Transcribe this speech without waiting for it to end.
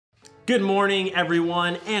Good morning,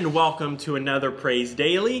 everyone, and welcome to another Praise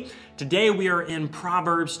Daily. Today we are in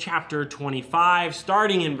Proverbs chapter 25,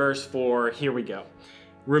 starting in verse 4. Here we go.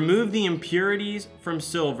 Remove the impurities from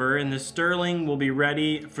silver, and the sterling will be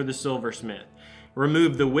ready for the silversmith.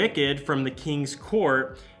 Remove the wicked from the king's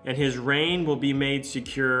court, and his reign will be made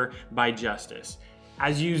secure by justice.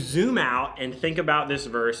 As you zoom out and think about this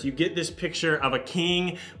verse, you get this picture of a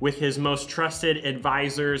king with his most trusted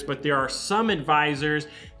advisors, but there are some advisors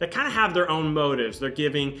that kind of have their own motives. They're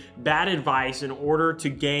giving bad advice in order to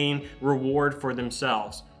gain reward for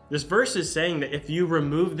themselves. This verse is saying that if you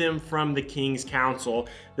remove them from the king's counsel,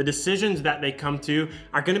 the decisions that they come to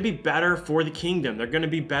are going to be better for the kingdom. They're going to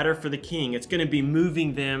be better for the king. It's going to be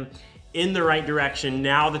moving them in the right direction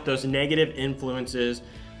now that those negative influences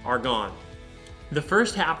are gone. The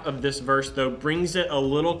first half of this verse, though, brings it a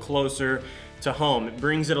little closer to home. It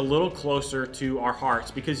brings it a little closer to our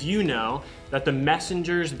hearts, because you know that the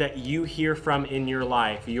messengers that you hear from in your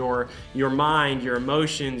life, your mind, your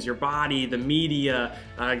emotions, your body, the media,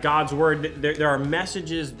 God's word, there are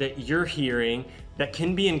messages that you're hearing that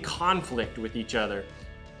can be in conflict with each other.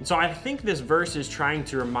 And so I think this verse is trying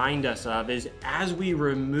to remind us of is as we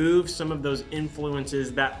remove some of those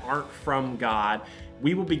influences that aren't from God,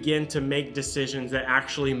 we will begin to make decisions that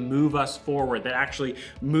actually move us forward, that actually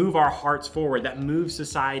move our hearts forward, that move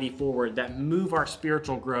society forward, that move our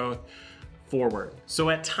spiritual growth forward. So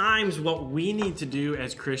at times, what we need to do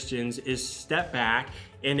as Christians is step back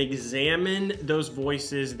and examine those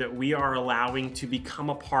voices that we are allowing to become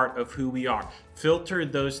a part of who we are. Filter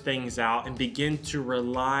those things out and begin to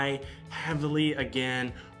rely heavily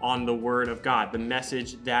again on the Word of God, the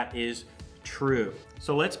message that is true.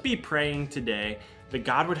 So let's be praying today that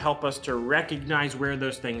God would help us to recognize where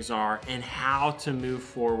those things are and how to move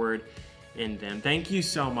forward in them. Thank you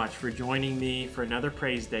so much for joining me for another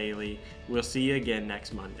Praise Daily. We'll see you again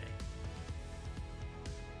next Monday.